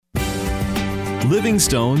Living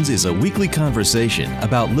Stones is a weekly conversation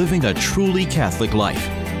about living a truly Catholic life.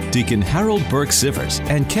 Deacon Harold Burke Sivers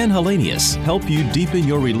and Ken Hallenius help you deepen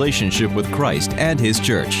your relationship with Christ and His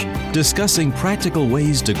Church, discussing practical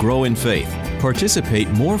ways to grow in faith, participate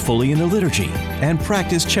more fully in the liturgy, and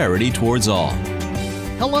practice charity towards all.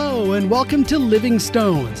 Hello and welcome to Living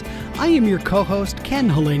Stones. I am your co-host, Ken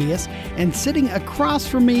Hallenius, and sitting across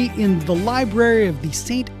from me in the library of the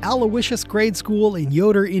St. Aloysius Grade School in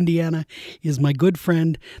Yoder, Indiana, is my good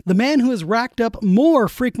friend, the man who has racked up more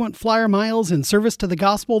frequent flyer miles in service to the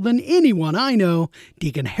gospel than anyone I know,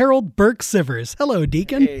 Deacon Harold Burke Sivers. Hello,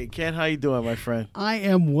 Deacon. Hey, Ken, how you doing, my friend? I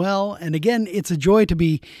am well, and again, it's a joy to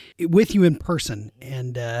be with you in person,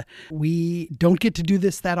 and we don't get to do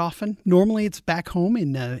this that often. Normally, it's back home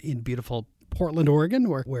in beautiful Portland, Oregon,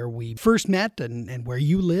 where we first met and where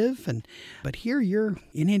you live. But here you're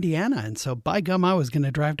in Indiana. And so by gum, I was going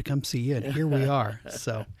to drive to come see you. And here we are.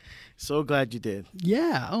 So glad you did.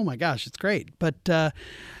 Yeah. Oh, my gosh. It's great. But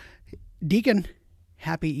Deacon,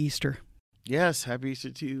 happy Easter. Yes. Happy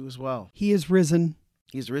Easter to you as well. He is risen.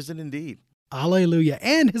 He's risen indeed. Alleluia.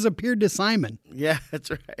 And has appeared to Simon. Yeah,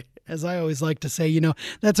 that's right. As I always like to say,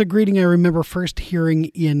 that's a greeting I remember first hearing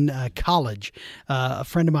in college. A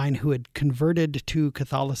friend of mine who had converted to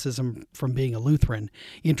Catholicism from being a Lutheran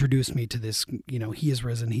introduced me to this, he is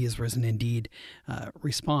risen indeed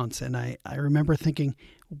response. And I remember thinking,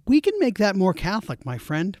 we can make that more Catholic, my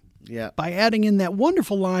friend. Yeah. By adding in that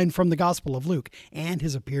wonderful line from the Gospel of Luke, and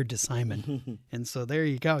has appeared to Simon. And so there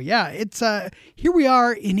you go. Yeah, it's here we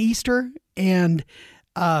are in Easter, and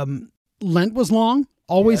Lent was long.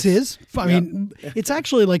 Always is. I mean, it's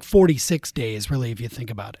actually like 46 days, really, if you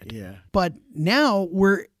think about it. Yeah. But now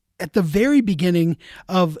we're at the very beginning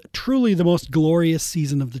of truly the most glorious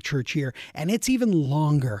season of the church year. And it's even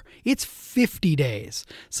longer. It's 50 days.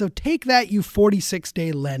 So take that, you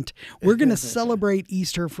 46-day Lent. We're going to celebrate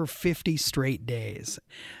Easter for 50 straight days.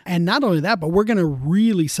 And not only that, but we're going to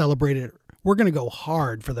really celebrate it. We're going to go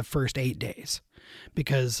hard for the first 8 days.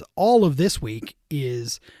 Because all of this week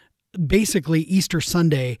is basically Easter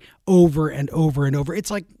Sunday over and over and over. It's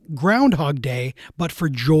like Groundhog Day, but for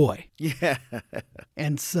joy. Yeah.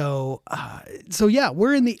 And so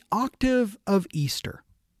we're in the octave of Easter.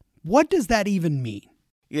 What does that even mean?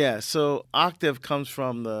 Yeah. So octave comes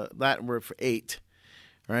from the Latin word for 8,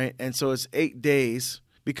 right? And so it's 8 days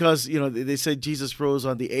because, they said Jesus rose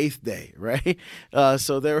on the 8th day, right?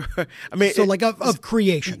 So there were, so like of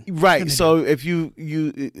creation. Right. So if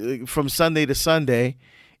you from Sunday to Sunday,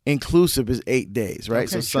 inclusive is 8 days, right? Okay,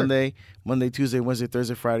 so Sunday, Monday, Tuesday, Wednesday,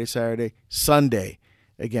 Thursday, Friday, Saturday, Sunday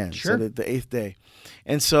again. Sure. So the 8th day.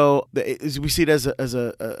 And so we see it as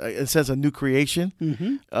in a sense, a new creation,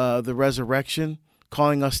 the resurrection,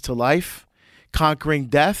 calling us to life, conquering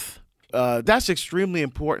death. That's extremely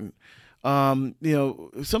important.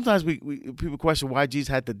 Sometimes people question why Jesus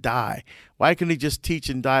had to die. Why couldn't he just teach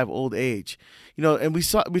and die of old age? And we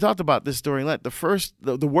talked about this during Lent.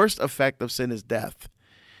 The worst effect of sin is death.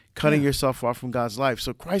 Cutting yourself off from God's life.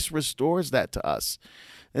 So Christ restores that to us.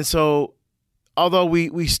 And so although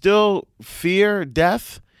we still fear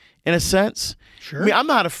death in a sense, sure. I mean,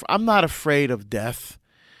 I'm not afraid of death.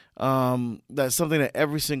 That's something that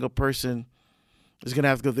every single person is going to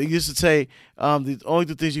have to go through. You used to say the only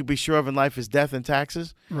two things you be sure of in life is death and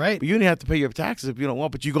taxes. Right. But you don't have to pay your taxes if you don't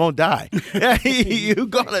want, but you're going to die. You're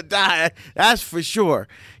going to die. That's for sure.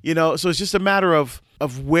 So it's just a matter of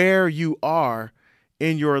where you are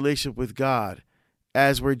in your relationship with God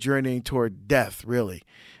as we're journeying toward death, really.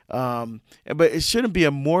 But it shouldn't be a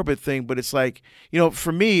morbid thing, but it's like,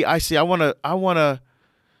 for me, I want to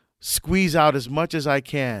squeeze out as much as I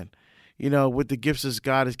can, with the gifts that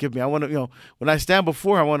God has given me. I want to, when I stand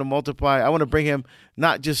before, I want to multiply. I want to bring him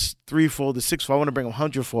not just threefold to sixfold. I want to bring him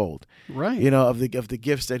 100-fold, right? Of the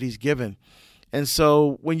gifts that he's given. And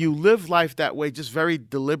so when you live life that way, just very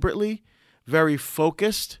deliberately, very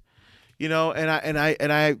focused, and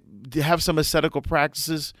I have some ascetical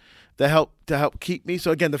practices that help keep me.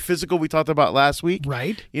 So again, the physical we talked about last week,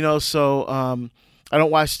 right? So I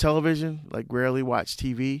don't watch television, like rarely watch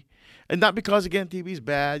TV, and not because again TV's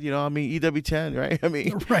bad. EWTN,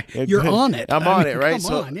 right? Right. You're on it. I'm on it, right?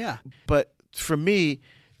 Come on, yeah. But for me,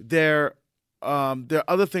 there are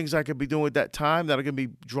other things I could be doing at that time that are going to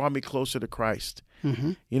be drawing me closer to Christ.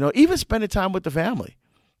 Mm-hmm. Even spending time with the family.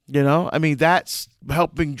 That's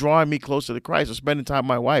drawing me closer to Christ, or spending time with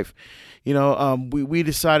my wife. We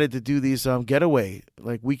decided to do these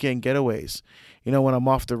weekend getaways, when I'm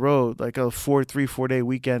off the road, like 3-4 day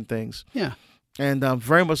weekend things. Yeah. And I'm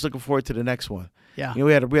very much looking forward to the next one. Yeah.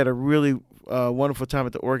 We had a really a wonderful time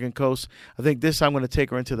at the Oregon coast. I think this time I'm going to take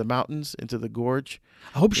her into the mountains, into the gorge.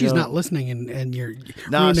 I hope she's not listening and you're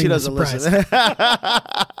No, she doesn't listen.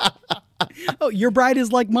 Oh, your bride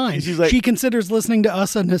is like mine. She's like, she considers listening to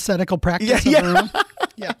us an ascetical practice of her own.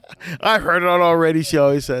 Yeah. I've heard it all already, she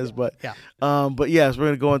always says. But yeah. But yes,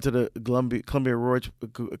 we're going to go into the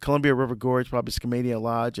Columbia River Gorge, probably Skamania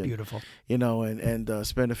Lodge. And, beautiful. And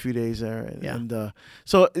spend a few days there. And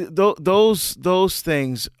so those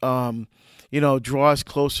things, draw us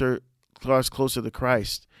closer to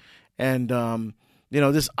Christ. And,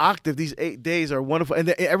 this octave, these 8 days are wonderful. And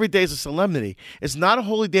every day is a solemnity. It's not a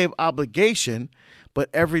holy day of obligation, but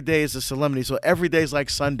every day is a solemnity. So every day is like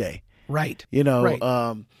Sunday. Right.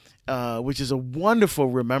 Right. Which is a wonderful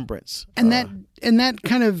remembrance. And that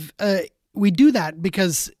kind of, we do that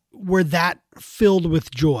because we're that filled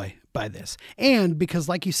with joy by this. And because,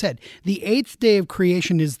 like you said, the 8th day of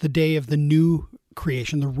creation is the day of the new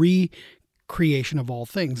creation, the recreation of all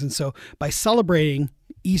things. And so by celebrating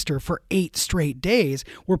Easter for 8 straight days,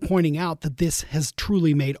 we're pointing out that this has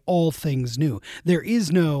truly made all things new.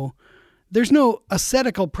 There's no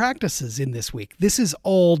ascetical practices in this week. This is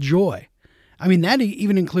all joy. I mean, that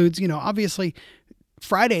even includes, obviously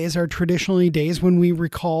Fridays are traditionally days when we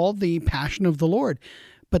recall the Passion of the Lord.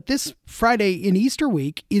 But this Friday in Easter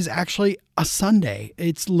week is actually a Sunday.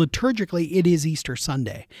 It's liturgically, it is Easter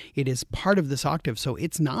Sunday. It is part of this octave. So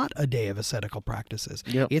it's not a day of ascetical practices.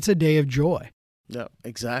 Yep. It's a day of joy. Yeah,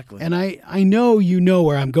 exactly. And I know you know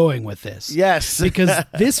where I'm going with this. Yes. Because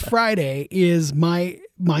this Friday is my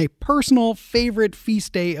personal favorite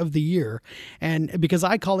feast day of the year. And because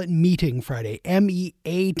I call it Meeting Friday,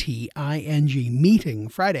 MEATING, Meeting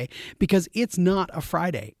Friday, because it's not a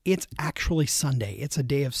Friday. It's actually Sunday. It's a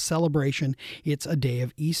day of celebration. It's a day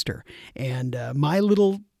of Easter. And my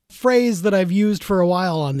little phrase that I've used for a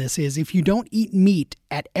while on this is, if you don't eat meat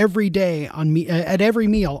at every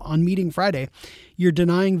meal on Meeting Friday, you're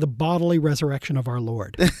denying the bodily resurrection of our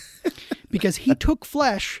Lord. Because he took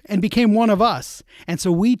flesh and became one of us. And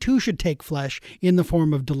so we too should take flesh in the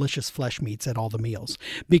form of delicious flesh meats at all the meals.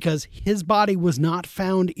 Because his body was not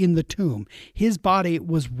found in the tomb. His body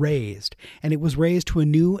was raised. And it was raised to a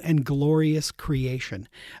new and glorious creation.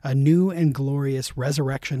 A new and glorious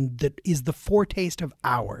resurrection that is the foretaste of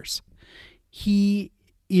ours. He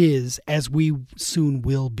is as we soon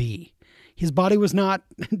will be. His body was not,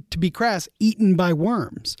 to be crass, eaten by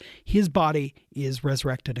worms. His body is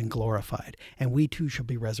resurrected and glorified, and we too shall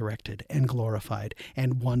be resurrected and glorified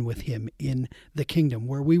and one with him in the kingdom,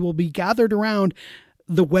 where we will be gathered around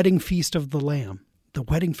the wedding feast of the Lamb, the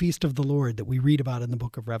wedding feast of the Lord that we read about in the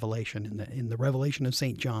book of Revelation, in the Revelation of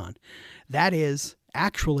St. John. That is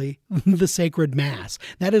actually the sacred Mass.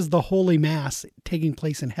 That is the Holy Mass taking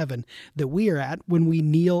place in heaven that we are at when we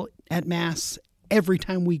kneel at Mass. Every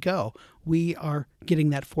time we go, we are getting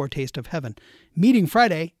that foretaste of heaven. Meeting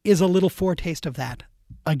Friday is a little foretaste of that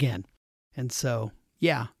again. And so,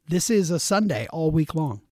 yeah, this is a Sunday all week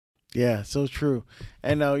long. Yeah, so true.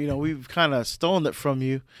 And, we've kind of stolen it from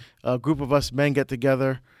you. A group of us men get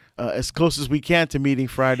together as close as we can to Meeting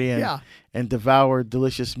Friday and devour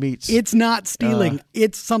delicious meats. It's not stealing.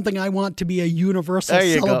 It's something I want to be a universal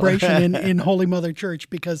celebration in Holy Mother Church,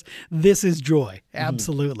 because this is joy.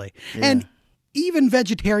 Absolutely. Yeah. And even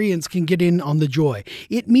vegetarians can get in on the joy.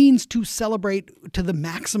 It means to celebrate to the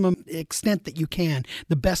maximum extent that you can,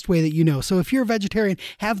 the best way that you know. So if you're a vegetarian,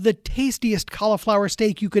 have the tastiest cauliflower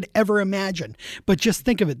steak you could ever imagine. But just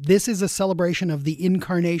think of it. This is a celebration of the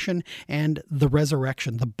incarnation and the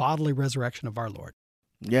resurrection, the bodily resurrection of our Lord.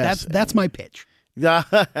 Yes. That's my pitch. Yeah,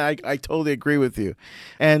 I totally agree with you.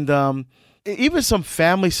 And even some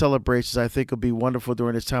family celebrations, I think, will be wonderful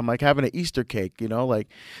during this time, like having an Easter cake,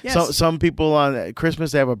 Yes. Some people on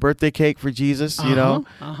Christmas, they have a birthday cake for Jesus,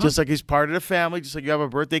 just like he's part of the family, just like you have a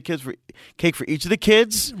birthday cake for each of the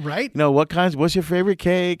kids. Right. What's your favorite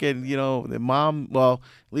cake? And, the mom, well,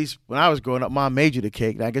 at least when I was growing up, mom made you the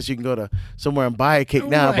cake. Now, I guess you can go to somewhere and buy a cake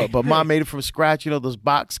now, right, but mom made it from scratch, those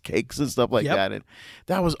box cakes and stuff like that. And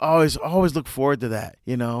that was always look forward to that,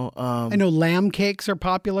 I know lamb cakes are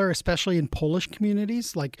popular, especially in Polish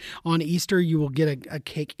communities. Like on Easter, you will get a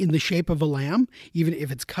cake in the shape of a lamb, even if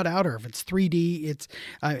it's cut out or if it's 3D.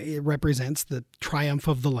 It represents the triumph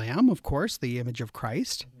of the Lamb, of course, the image of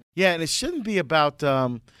Christ. Yeah, and it shouldn't be about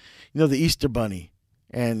the Easter bunny.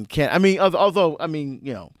 And although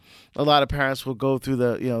a lot of parents will go through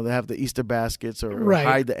they have the Easter baskets or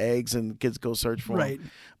hide the eggs and kids go search for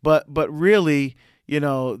them. But really,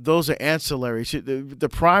 those are ancillary. The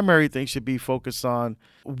primary thing should be focused on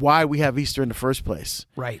why we have Easter in the first place.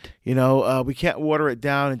 Right. We can't water it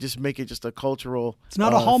down and just make it just a cultural. It's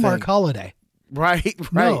not a Hallmark holiday. Right.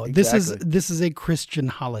 No, Exactly. this is a Christian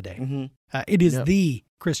holiday. Mm-hmm. It is Yep. the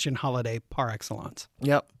Christian holiday par excellence.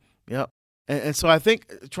 Yep. Yep. And so I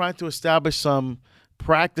think trying to establish some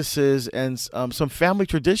practices and some family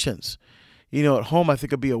traditions, at home, I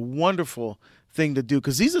think would be a wonderful thing to do,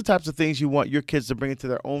 because these are the types of things you want your kids to bring into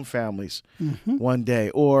their own families one day.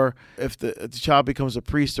 Or if the child becomes a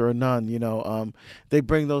priest or a nun, they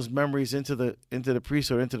bring those memories into the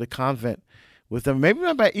priesthood, into the convent with them. Maybe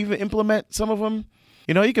even implement some of them.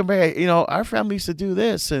 You can bring, our family used to do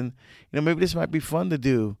this, and maybe this might be fun to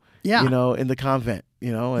do. Yeah. In the convent.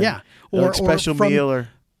 And, Yeah. like special meal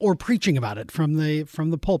or preaching about it from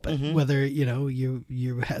the pulpit, whether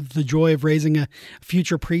you have the joy of raising a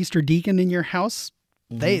future priest or deacon in your house,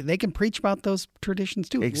 they can preach about those traditions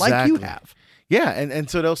too, like you have. Yeah, and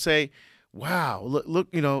so they'll say, wow, look,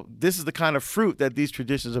 this is the kind of fruit that these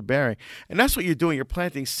traditions are bearing. And that's what you're doing. You're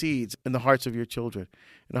planting seeds in the hearts of your children,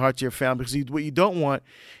 in the hearts of your family. Because what you don't want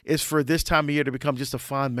is for this time of year to become just a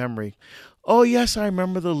fond memory. Oh, yes, I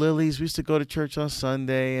remember the Lilies. We used to go to church on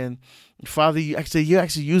Sunday, and Father, you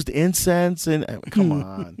actually used incense, and come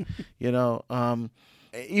on,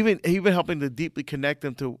 even helping to deeply connect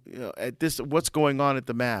them to at this what's going on at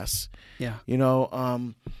the Mass. Yeah.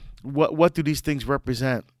 What do these things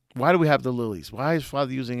represent? Why do we have the lilies? Why is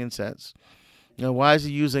Father using incense? Why is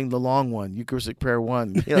he using the long one, Eucharistic Prayer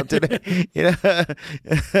 1? Today,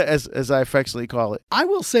 as I affectionately call it. I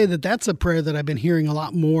will say that that's a prayer that I've been hearing a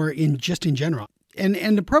lot more in general.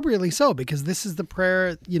 And appropriately so, because this is the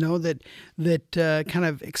prayer, that kind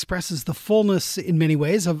of expresses the fullness in many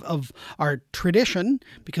ways of our tradition,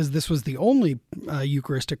 because this was the only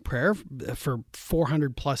Eucharistic prayer for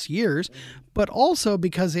 400 plus years, but also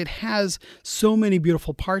because it has so many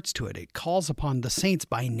beautiful parts to it. It calls upon the saints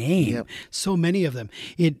by name, so many of them.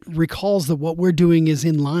 It recalls that what we're doing is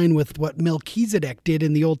in line with what Melchizedek did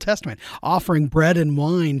in the Old Testament, offering bread and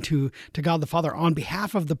wine to God the Father on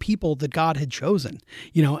behalf of the people that God had chosen.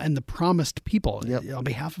 And the promised people on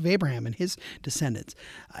behalf of Abraham and his descendants.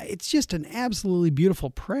 It's just an absolutely beautiful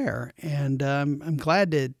prayer. And I'm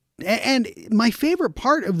glad to. And my favorite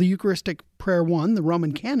part of the Eucharistic Prayer 1, the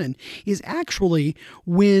Roman canon, is actually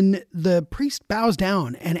when the priest bows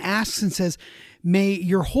down and asks and says, "May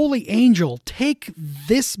your holy angel take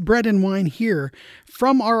this bread and wine here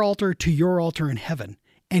from our altar to your altar in heaven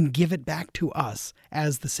and give it back to us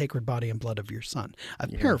as the sacred body and blood of your Son."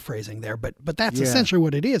 I'm paraphrasing there, but that's essentially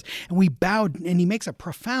what it is. And we bowed, and he makes a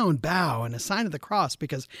profound bow and a sign of the cross,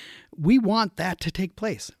 because we want that to take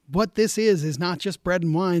place. What this is not just bread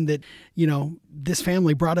and wine that, this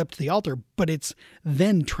family brought up to the altar, but it's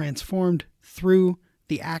then transformed through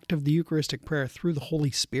the act of the Eucharistic prayer, through the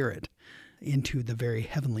Holy Spirit, into the very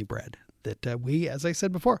heavenly bread that we, as I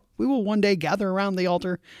said before, we will one day gather around the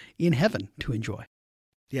altar in heaven to enjoy.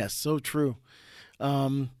 Yes, so true.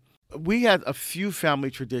 We had a few family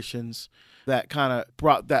traditions that kind of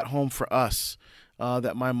brought that home for us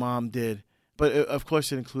that my mom did. But of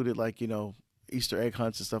course, it included Easter egg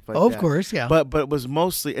hunts and stuff like that. Of course, yeah. But it was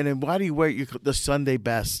mostly, and then why do you wear the Sunday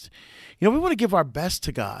best? We want to give our best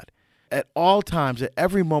to God at all times, at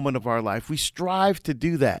every moment of our life. We strive to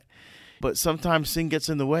do that. But sometimes sin gets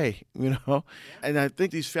in the way, And I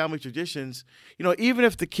think these family traditions, even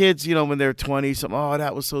if the kids, when they're 20,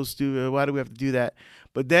 that was so stupid. Why do we have to do that?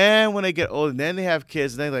 But then when they get old and then they have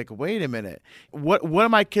kids, and they're like, wait a minute. What are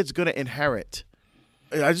my kids going to inherit?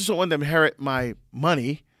 I just don't want them to inherit my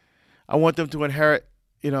money. I want them to inherit,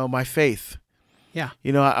 my faith. Yeah.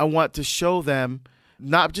 I want to show them,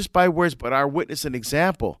 not just by words, but our witness and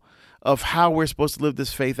example of how we're supposed to live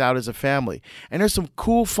this faith out as a family. And there's some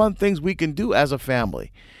cool, fun things we can do as a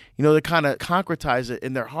family, to kind of concretize it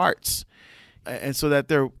in their hearts. And so that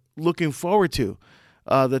they're looking forward to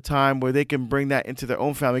the time where they can bring that into their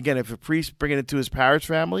own family. Again, if a priest bringing it to his parish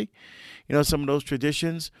family, some of those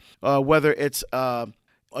traditions, whether it's,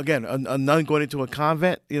 again, a nun going into a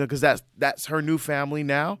convent, because that's her new family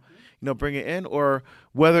now, bring it in, or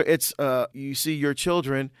whether it's you see your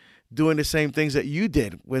children doing the same things that you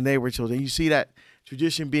did when they were children. You see that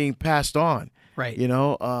tradition being passed on. Right.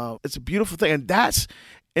 It's a beautiful thing. And that's,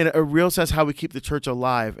 in a real sense, how we keep the church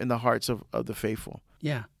alive in the hearts of the faithful.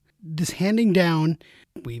 Yeah. This handing down,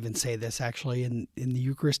 we even say this actually in the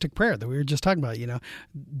Eucharistic prayer that we were just talking about,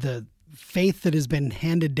 the faith that has been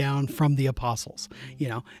handed down from the apostles,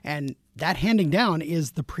 and that handing down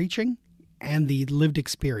is the preaching and the lived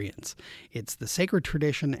experience. It's the sacred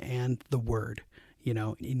tradition and the word,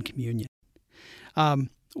 in communion.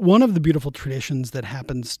 One of the beautiful traditions that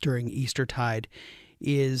happens during Eastertide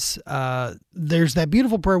is there's that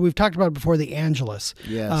beautiful prayer we've talked about before, the Angelus,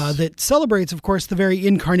 Yes. that celebrates, of course, the very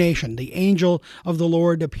incarnation. The angel of the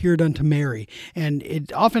Lord appeared unto Mary, and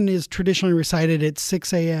it often is traditionally recited at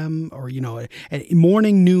 6 a.m. or at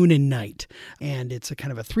morning, noon, and night. And it's a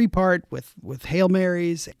kind of a three-part with Hail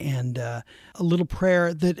Marys and a little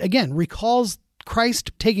prayer that again recalls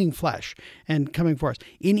Christ taking flesh and coming for us.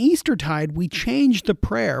 In Eastertide, we changed the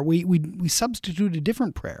prayer. We substitute a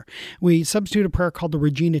different prayer. We substitute a prayer called the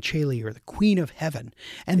Regina Caeli, or the Queen of Heaven.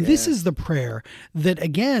 And this is the prayer that,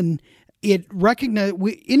 again, it recognizes,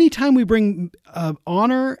 anytime we bring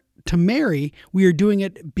honor to Mary, we are doing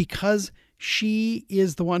it because she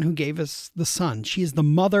is the one who gave us the Son. She is the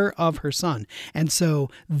mother of her Son. And so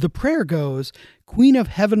the prayer goes, Queen of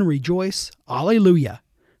Heaven, rejoice, Alleluia.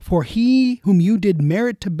 For he whom you did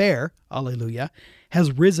merit to bear, alleluia,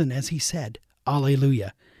 has risen as he said,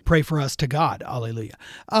 alleluia. Pray for us to God, alleluia.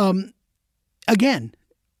 Again,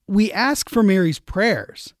 we ask for Mary's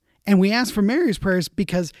prayers, and we ask for Mary's prayers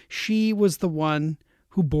because she was the one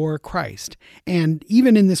who bore Christ. And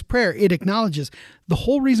even in this prayer, it acknowledges the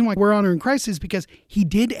whole reason why we're honoring Christ is because he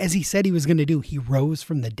did as he said he was going to do. He rose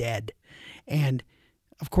from the dead. And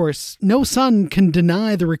of course, no son can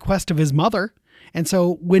deny the request of his mother. And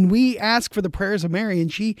so when we ask for the prayers of Mary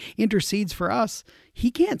and she intercedes for us,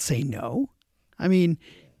 he can't say no. I mean,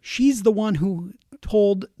 she's the one who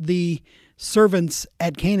told the servants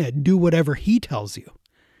at Cana, do whatever he tells you.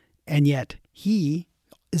 And yet he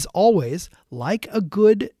is always, like a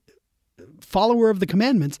good follower of the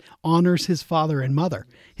commandments, honors his father and mother.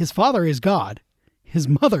 His father is God. His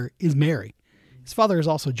mother is Mary. His father is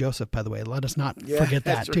also Joseph, by the way. Let us not forget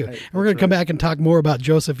that, too. Right. And we're going to come back and talk more about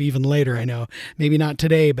Joseph even later, I know. Maybe not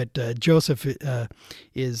today, but Joseph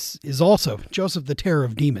is also Joseph, the terror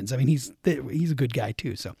of demons. I mean, he's a good guy,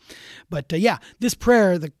 too. So, but this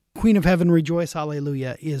prayer, the Queen of Heaven, rejoice,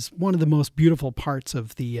 alleluia, is one of the most beautiful parts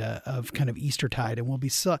of the of kind of Eastertide, and we'll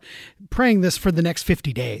be praying this for the next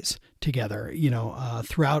 50 days together,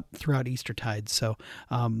 throughout Eastertide. So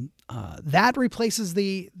that replaces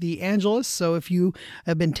the Angelus. So if you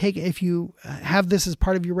have this as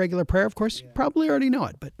part of your regular prayer, of course, you probably already know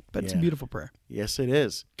it, but it's a beautiful prayer. Yes, it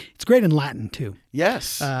is. It's great in Latin too.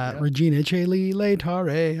 Yes. Regina Caeli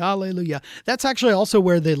Laetare, Alleluia. That's actually also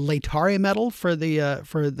where the Laetare medal for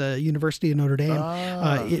the University of Notre Dame,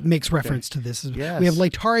 it makes reference to this. Yes. We have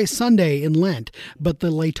Laetare Sunday in Lent, but the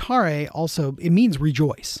Laetare also, it means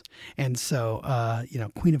rejoice. And so,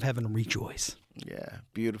 Queen of Heaven, rejoice. Yeah,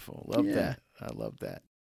 beautiful. Love that. I love that.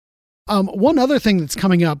 One other thing that's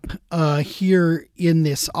coming up here in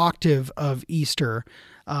this octave of Easter,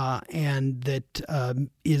 and that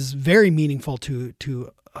is very meaningful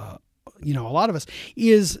to a lot of us,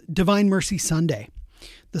 is Divine Mercy Sunday.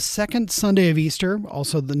 The second Sunday of Easter,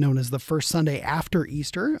 also known as the first Sunday after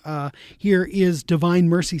Easter, here is Divine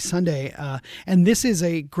Mercy Sunday. And this is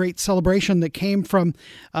a great celebration that came from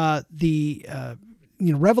the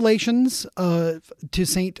revelations to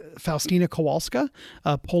Saint Faustina Kowalska,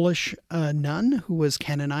 a Polish nun who was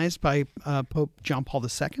canonized by Pope John Paul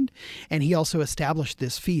II, and he also established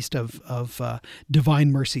this feast of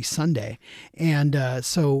Divine Mercy Sunday. And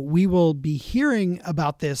so we will be hearing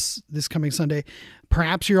about this coming Sunday.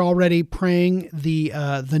 Perhaps you're already praying the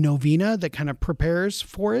novena that kind of prepares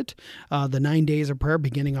for it, the 9 days of prayer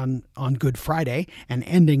beginning on Good Friday and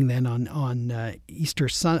ending then on Easter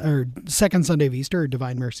second Sunday of Easter, or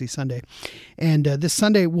Divine Mercy Sunday. And this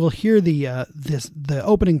Sunday we'll hear the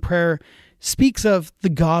opening prayer speaks of the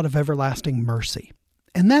God of everlasting mercy.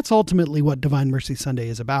 And that's ultimately what Divine Mercy Sunday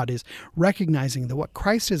is about, is recognizing that what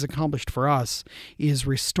Christ has accomplished for us is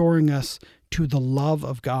restoring us to the love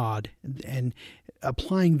of God and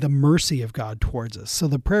applying the mercy of God towards us. So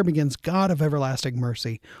the prayer begins, God of everlasting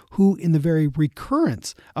mercy, who in the very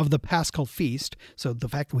recurrence of the Paschal feast, so the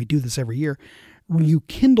fact that we do this every year, when you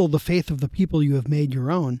kindle the faith of the people you have made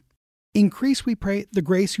your own, increase, we pray, the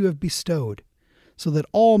grace you have bestowed, so that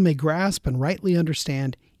all may grasp and rightly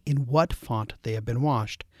understand in what font they have been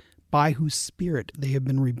washed, by whose Spirit they have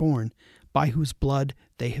been reborn, by whose blood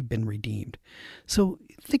they have been redeemed. So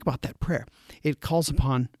think about that prayer. It calls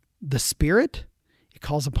upon the Spirit, it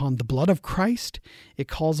calls upon the blood of Christ, it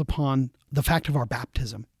calls upon the fact of our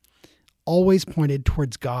baptism, always pointed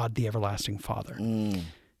towards God, the everlasting Father.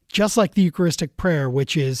 Just like the Eucharistic prayer,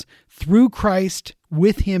 which is through Christ,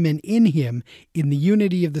 with him and in him, in the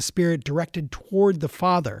unity of the Spirit directed toward the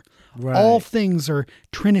Father. Right. All things are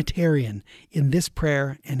Trinitarian in this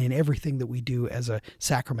prayer and in everything that we do as a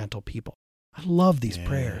sacramental people. I love these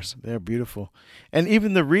prayers. They're beautiful. And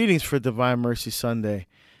even the readings for Divine Mercy Sunday,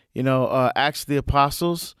 Acts of the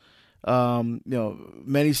Apostles,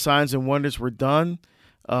 many signs and wonders were done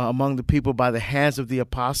among the people by the hands of the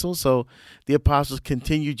apostles. So the apostles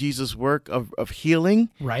continued Jesus' work of healing,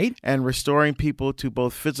 Right. and restoring people to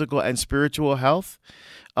both physical and spiritual health.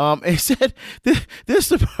 He said, this is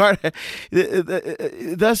the part,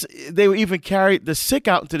 thus they would even carry the sick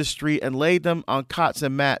out into the street and laid them on cots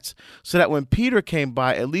and mats, so that when Peter came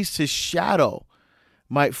by, at least his shadow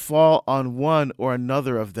might fall on one or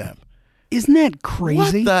another of them. Isn't that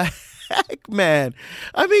crazy? What the heck, man?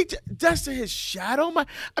 I mean, just his shadow.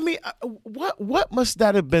 What must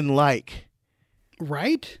that have been like?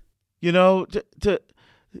 Right? You know,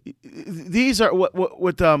 these are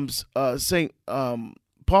what Saint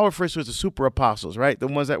Paul refers to as the super apostles, right? The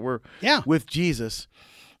ones that were with Jesus,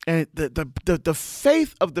 and the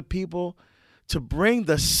faith of the people to bring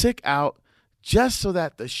the sick out just so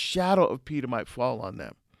that the shadow of Peter might fall on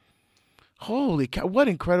them. Holy cow, what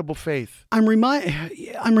incredible faith. I'm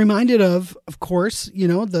reminded of course,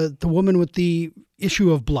 the woman with the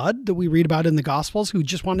issue of blood that we read about in the Gospels, who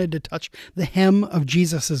just wanted to touch the hem of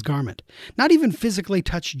Jesus's garment. Not even physically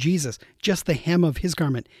touch Jesus, just the hem of his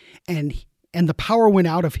garment. And the power went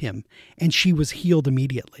out of him, and she was healed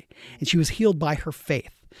immediately. And she was healed by her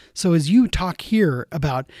faith. So as you talk here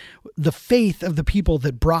about the faith of the people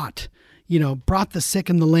that brought the sick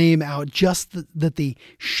and the lame out, just that the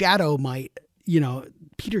shadow might,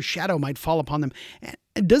 Peter's shadow might fall upon them.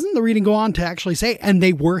 And doesn't the reading go on to actually say, and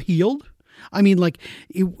they were healed? I mean, like,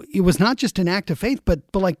 it was not just an act of faith, but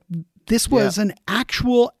like, this was an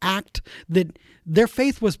actual act that their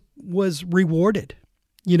faith was rewarded,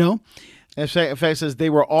 In fact, it says they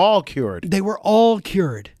were all cured. They were all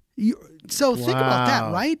cured. So think about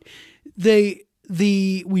that, right?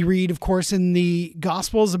 We read, of course, in the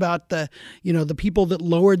Gospels about the people that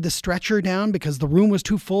lowered the stretcher down because the room was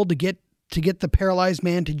too full to get the paralyzed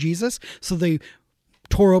man to Jesus. So they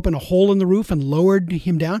tore open a hole in the roof and lowered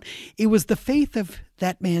him down. It was the faith of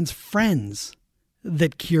that man's friends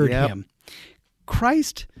that cured him.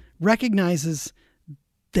 Christ recognizes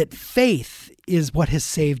that faith is what has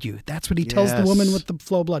saved you. That's what he tells the woman with the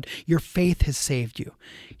flow of blood. Your faith has saved you.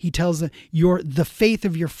 He tells the faith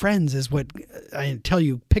of your friends is what I tell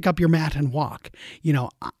you, pick up your mat and walk.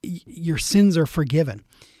 Your sins are forgiven.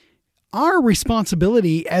 Our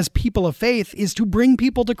responsibility as people of faith is to bring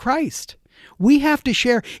people to Christ. We have to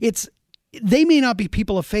share. They may not be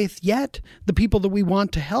people of faith yet, the people that we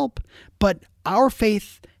want to help, but our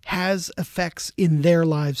faith has effects in their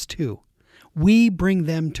lives too. We bring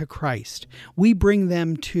them to Christ. We bring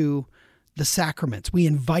them to the sacraments. We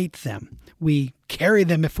invite them. We carry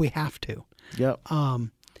them if we have to. Yep.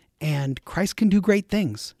 And Christ can do great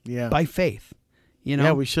things by faith.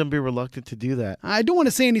 Yeah, we shouldn't be reluctant to do that. I don't want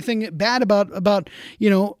to say anything bad about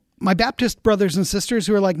my Baptist brothers and sisters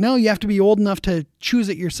who are like, no, you have to be old enough to choose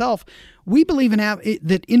it yourself. We believe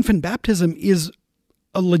that infant baptism is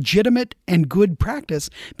a legitimate and good practice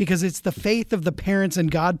because it's the faith of the parents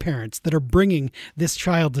and godparents that are bringing this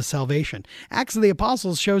child to salvation. Acts of the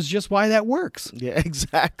Apostles shows just why that works. Yeah,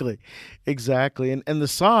 exactly. And the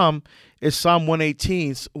Psalm is Psalm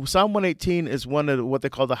 118. Psalm 118 is one of what they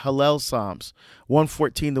call the Hallel Psalms.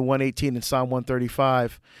 114 to 118 and Psalm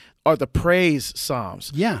 135 are the praise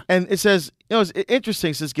Psalms. Yeah. And it says, it's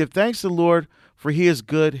interesting. It says, give thanks to the Lord, for he is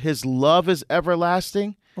good. His love is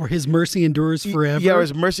everlasting. Or his mercy endures forever. Yeah, or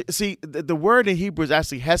his mercy. See, the word in Hebrew is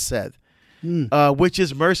actually hesed, which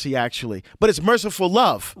is mercy, actually. But it's merciful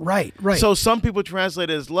love. Right. So some people translate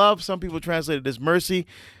it as love. Some people translate it as mercy.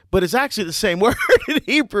 But it's actually the same word in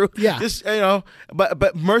Hebrew. Yeah.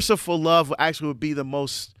 But merciful love actually would be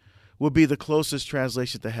the closest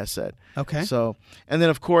translation to hesed. Okay. So, and then,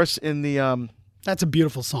 of course, in the... That's a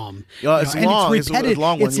beautiful psalm. It's long. It's repetitive. It's a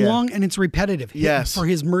long one. It's long and it's repetitive. Yes. For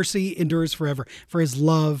his mercy endures forever. For his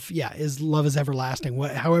love is everlasting.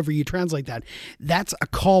 However you translate that, that's a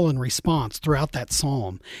call and response throughout that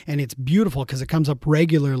psalm, and it's beautiful because it comes up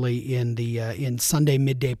regularly in the in Sunday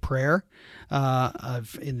midday prayer,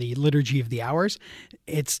 in the liturgy of the hours.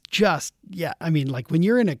 It's just like when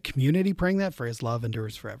you're in a community praying that, for his love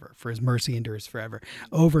endures forever, for his mercy endures forever,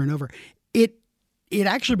 over and over, it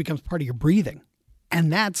actually becomes part of your breathing. And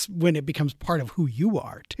that's when it becomes part of who you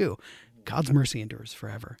are, too. God's mercy endures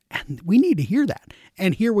forever. And we need to hear that.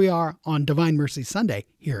 And here we are on Divine Mercy Sunday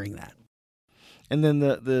hearing that. And then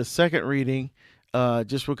the second reading,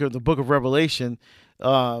 just look at the book of Revelation,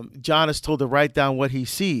 John is told to write down what he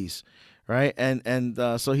sees, right? And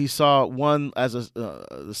so he saw one as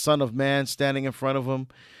the Son of Man standing in front of him,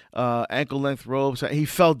 ankle-length robes. He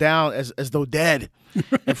fell down as though dead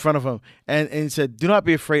in front of him. And he said, do not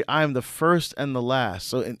be afraid. I am the first and the last.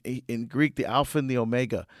 So in Greek, the Alpha and the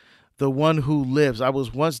Omega, the one who lives. I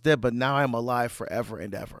was once dead, but now I am alive forever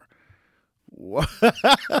and ever.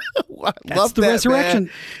 That's the resurrection.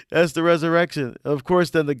 Man. That's the resurrection. Of course,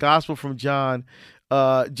 then the gospel from John,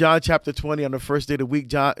 John chapter 20, on the first day of the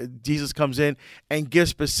week, Jesus comes in and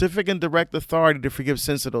gives specific and direct authority to forgive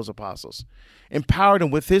sins to those apostles. Empowered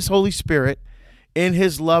them with his Holy Spirit in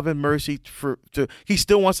his love and mercy. He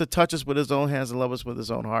still wants to touch us with his own hands and love us with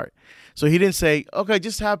his own heart. So he didn't say, okay,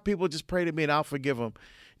 just have people just pray to me and I'll forgive them.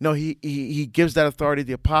 No, he gives that authority to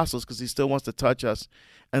the apostles because he still wants to touch us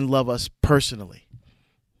and love us personally.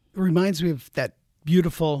 It reminds me of that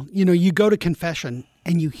beautiful, you go to confession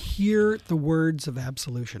and you hear the words of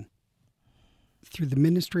absolution. Through the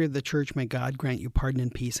ministry of the church, may God grant you pardon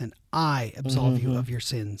and peace, and I absolve you of your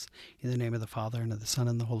sins. In the name of the Father, and of the Son,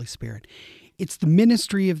 and the Holy Spirit. It's the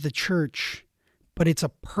ministry of the church, but it's a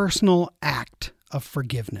personal act of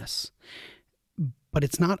forgiveness. But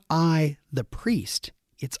it's not I, the priest.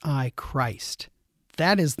 It's I, Christ.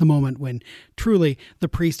 That is the moment when truly the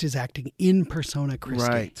priest is acting in persona Christi,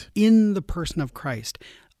 right, in the person of Christ,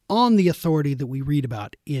 on the authority that we read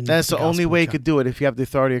about in That's the only way you could do it if you have the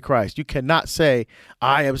authority of Christ. You cannot say,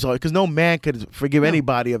 I absolve, because no man could forgive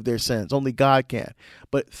anybody of their sins. Only God can.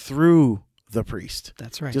 But through the priest.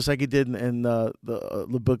 That's right. Just like he did in the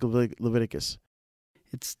book of Leviticus.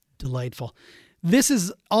 It's delightful. This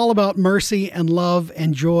is all about mercy and love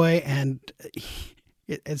and joy, and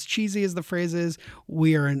as cheesy as the phrase is,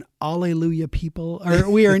 we are an Alleluia people, or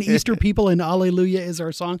we are an Easter people, and Alleluia is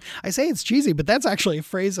our song. I say it's cheesy, but that's actually a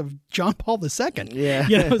phrase of John Paul II.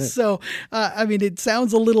 Yeah. So, it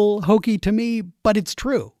sounds a little hokey to me, but it's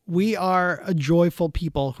true. We are a joyful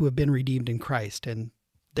people who have been redeemed in Christ, and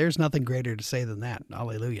there's nothing greater to say than that.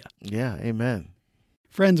 Alleluia. Yeah, amen.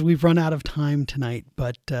 Friends, we've run out of time tonight,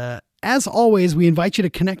 but as always, we invite you to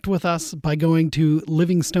connect with us by going to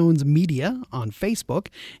Living Stones Media on Facebook,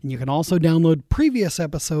 and you can also download previous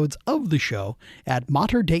episodes of the show at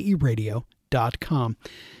materdeiradio.com.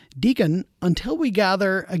 Deacon, until we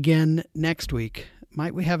gather again next week,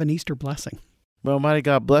 might we have an Easter blessing? Well, mighty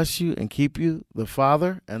God bless you and keep you, the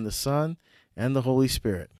Father and the Son and the Holy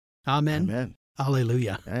Spirit. Amen. Amen.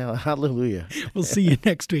 Hallelujah. Hallelujah. We'll see you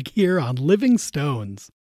next week here on Living Stones.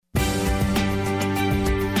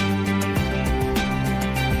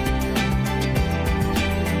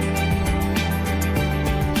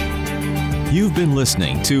 You've been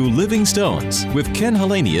listening to Living Stones with Ken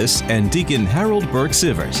Hallenius and Deacon Harold Burke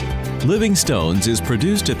Sivers. Living Stones is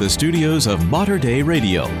produced at the studios of Mater Dei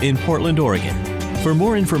Radio in Portland, Oregon. For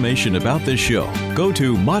more information about this show, go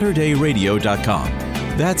to materdeiradio.com.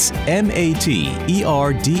 That's MATERDEI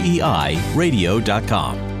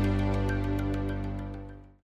radio.com.